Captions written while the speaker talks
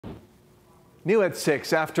New at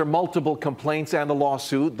 6, after multiple complaints and a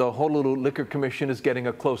lawsuit, the Honolulu Liquor Commission is getting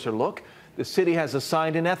a closer look. The city has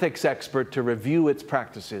assigned an ethics expert to review its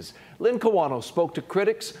practices. Lynn Kawano spoke to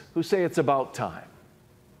critics who say it's about time.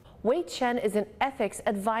 Wei Chen is an ethics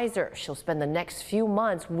advisor. She'll spend the next few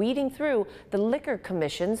months weeding through the Liquor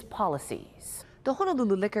Commission's policies. The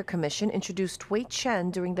Honolulu Liquor Commission introduced Wei Chen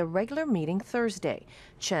during the regular meeting Thursday.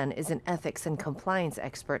 Chen is an ethics and compliance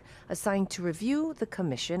expert assigned to review the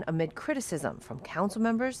commission amid criticism from council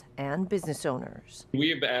members and business owners.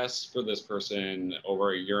 We've asked for this person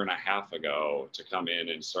over a year and a half ago to come in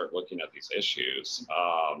and start looking at these issues.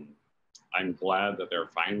 I'm glad that they're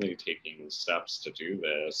finally taking steps to do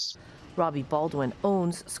this. Robbie Baldwin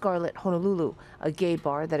owns Scarlet Honolulu, a gay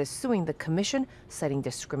bar that is suing the commission, citing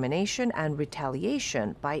discrimination and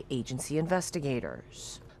retaliation by agency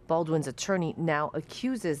investigators. Baldwin's attorney now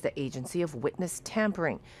accuses the agency of witness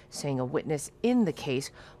tampering, saying a witness in the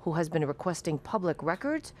case who has been requesting public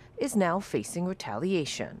records is now facing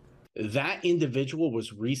retaliation. That individual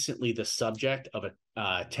was recently the subject of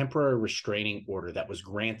a temporary restraining order that was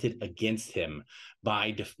granted against him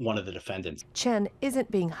by one of the defendants. Chen isn't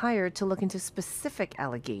being hired to look into specific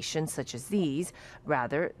allegations such as these,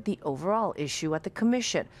 rather the overall issue at the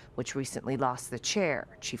commission, which recently lost the chair,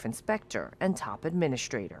 chief inspector, and top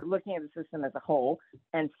administrator. Looking at the system as a whole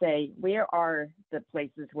and say, where are the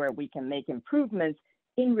places where we can make improvements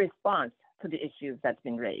in response to the issues that's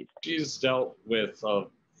been raised? She's dealt with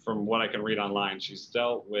from what I can read online, she's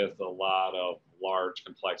dealt with a lot of large,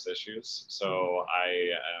 complex issues. So I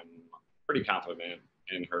am pretty confident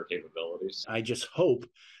in her capabilities. I just hope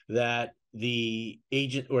that the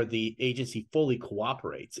agent or the agency fully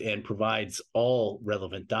cooperates and provides all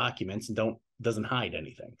relevant documents and doesn't hide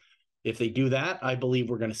anything. If they do that, I believe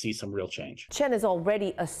we're going to see some real change. Chen is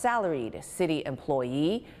already a salaried city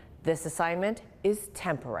employee. This assignment is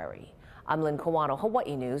temporary. I'm Lynn Kawano,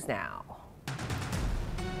 Hawaii News Now.